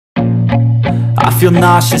feel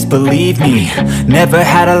nauseous, believe me. Never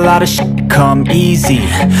had a lot of shit come easy.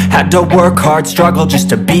 Had to work hard, struggle just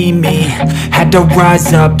to be me. Had to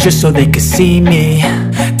rise up just so they could see me.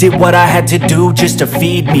 Did what I had to do just to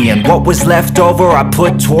feed me. And what was left over I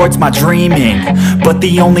put towards my dreaming. But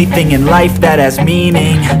the only thing in life that has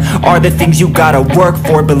meaning are the things you gotta work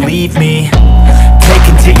for, believe me. Take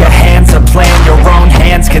into your hands a plan. Your own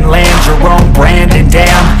hands can land your own brand. And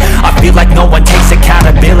damn, I feel like no one takes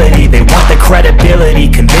accountability. They want the credibility,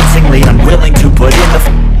 convincingly unwilling to put in the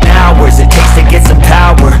hours it takes to get some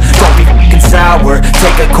power. Don't be f***ing sour.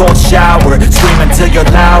 Take a cold shower. Scream until you're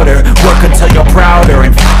louder. Work until you're prouder.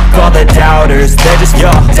 And f*** all the doubters, they're just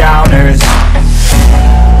your downers.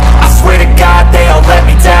 I swear to God they all let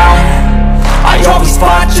me down. I always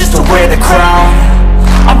fought just to wear the crown.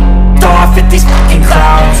 I'm off at these fucking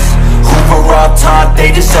clowns who were all taught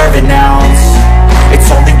they deserve an ounce. It's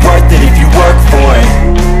only worth it if you work for it.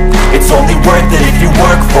 It's only worth it if you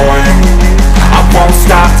work for it. I won't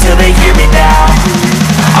stop till they hear me now.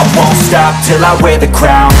 I won't stop till I wear the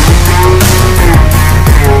crown.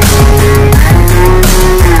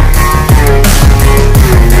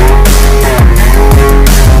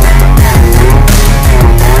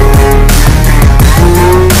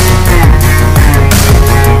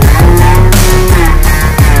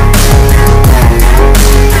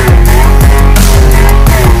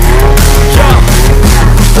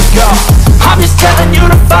 I'm just telling you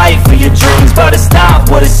to fight for your dreams, but it's not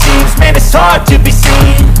what it seems. Man, it's hard to be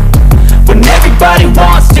seen when everybody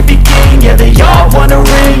wants to be king. Yeah, they all wanna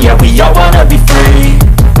ring, yeah, we all wanna be free.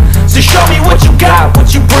 So show me what you got,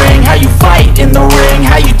 what you bring, how you fight in the ring,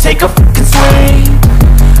 how you take a fucking swing.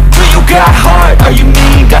 Do you got heart, are you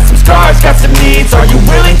mean? Got some scars, got some needs, are you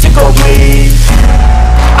willing to go bleed?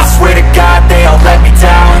 I swear to God they all let me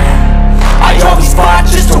down. I always fought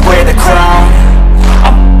just to wear the crown.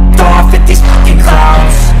 I'm off at these fucking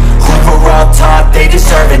clowns who were all taught they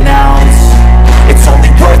deserve an ounce. It's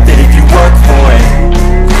only worth it if you work for it.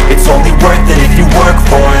 It's only worth it if you work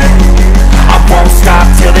for it. I won't stop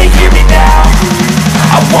till they hear me now.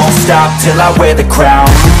 I won't stop till I wear the crown.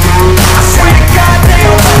 I swear to God they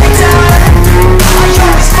all let me down. I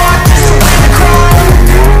always fought just to wear the crown.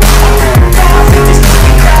 I'm off at these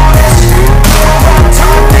fucking clowns who were all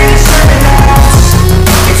taught they deserve an ounce.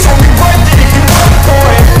 It's only worth it if you work for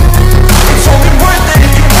it. It's only worth it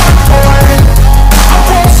if you work for it. I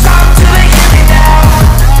won't stop till they hear me now.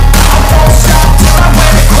 I won't stop till I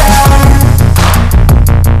wear the crown.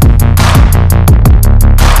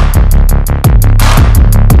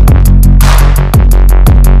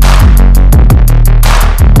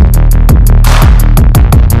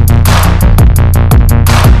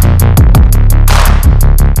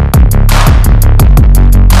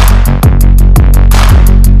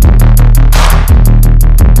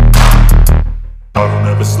 I don't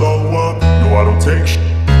ever slow up, no I don't take sh**.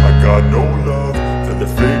 I got no love for the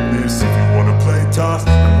fakeness. If you wanna play tough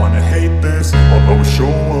and wanna hate this, I'll always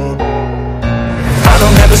show up. I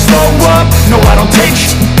don't ever slow up, no I don't take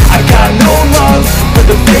sh**. I got no love for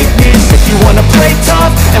the fakeness. If you wanna play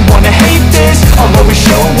tough and wanna hate this, I'll always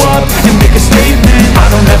show up and make a statement. I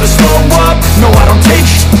don't ever slow up, no I don't take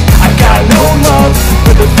sh**. I got no love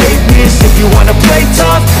for the fakeness. If you wanna play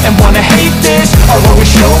tough and wanna hate this, I'll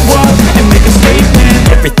always show up and make a statement.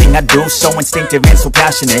 Everything I do so instinctive and so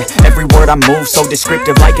passionate. Every word I move so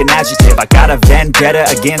descriptive like an adjective. I got a vendetta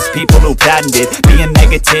against people who patented being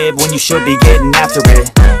negative when you should be getting after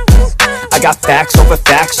it. I got facts over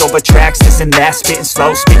tracks, this and that. Spitting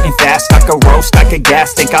slow, spitting fast. I could roast, I could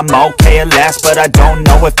gas. Think I'm okay at last, but I don't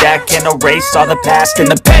know if that can erase all the past. And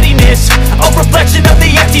the pettiness, a reflection of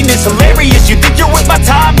the emptiness. Hilarious, you think you're with my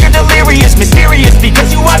time, you're delirious. Mysterious,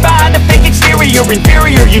 because you hide behind a fake exterior.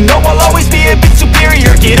 Inferior, you know I'll always be a bit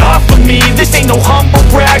superior. Get off of me, this ain't no humble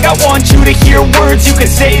brag. I want you to hear words, you can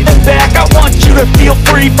say them back. I want you to feel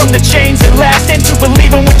free from the chains that last, and to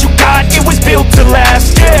believe in what you got, it was built to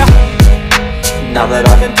last, yeah. Now that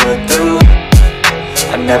I've been put through,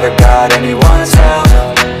 I never got anyone's help.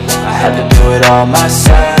 I had to do it all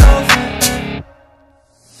myself.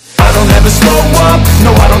 I don't ever slow up,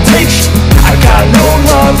 no I don't take sh**. I got no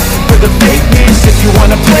love for the fakeness. If you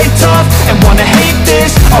wanna play tough and wanna hate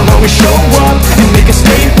this, I'll always show up and make a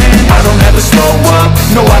statement. I don't ever slow up,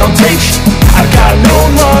 no I don't take sh**. I got no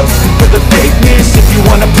love for the fakeness. If you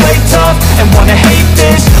wanna play tough and wanna hate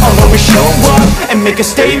this, I'll always show up and make a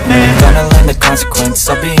statement. Gonna learn the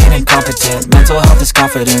consequence of being incompetent. Mental health is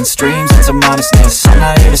confidence, dreams and some honestness. I'm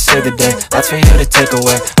not here to save the day, that's for you to take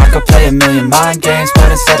away. I could play a million mind games,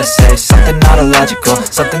 but instead I say something not illogical,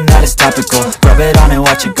 something that is topical. Rub it on and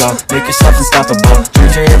watch it go, make yourself unstoppable.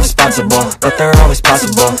 Dreams are irresponsible, but they're always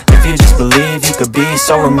possible. If If you just believe, you could be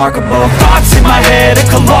so remarkable. Thoughts in my head, a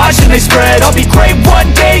collage and they spread. I'll be great one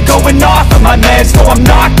day, going off of my meds. No, I'm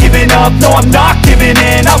not giving up, no, I'm not giving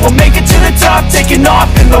in. I will make it to the top, taking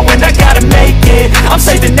off in the wind. I gotta make it, I'm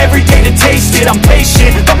saving every day to taste it. I'm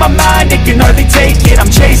patient, but my mind, it can hardly take it.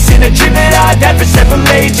 I'm chasing a dream that I've had for several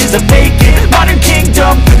ages. A vacant, modern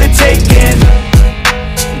kingdom for the taking.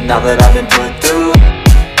 Now that I've been put through,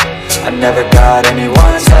 I never got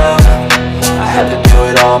anyone's help. I had to do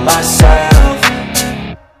it all myself.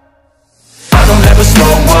 I don't ever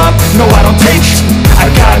slow up, no I don't take sh**. I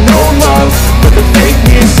got no love for the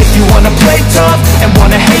fakeness. If you wanna play tough and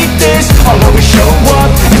wanna hate this, I'll always show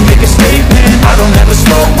up and make a statement. I don't ever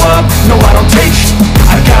slow up, no I don't take sh**.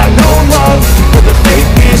 I got no love for the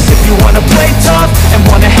fakeness. If you wanna play tough and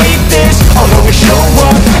wanna hate this, I'll always show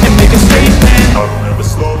up and make a statement. I don't ever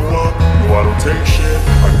slow up, no I don't take shit.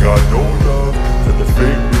 I got no love for the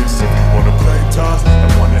fakeness. If you wanna play tough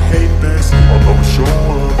and wanna hate this, I'll always show up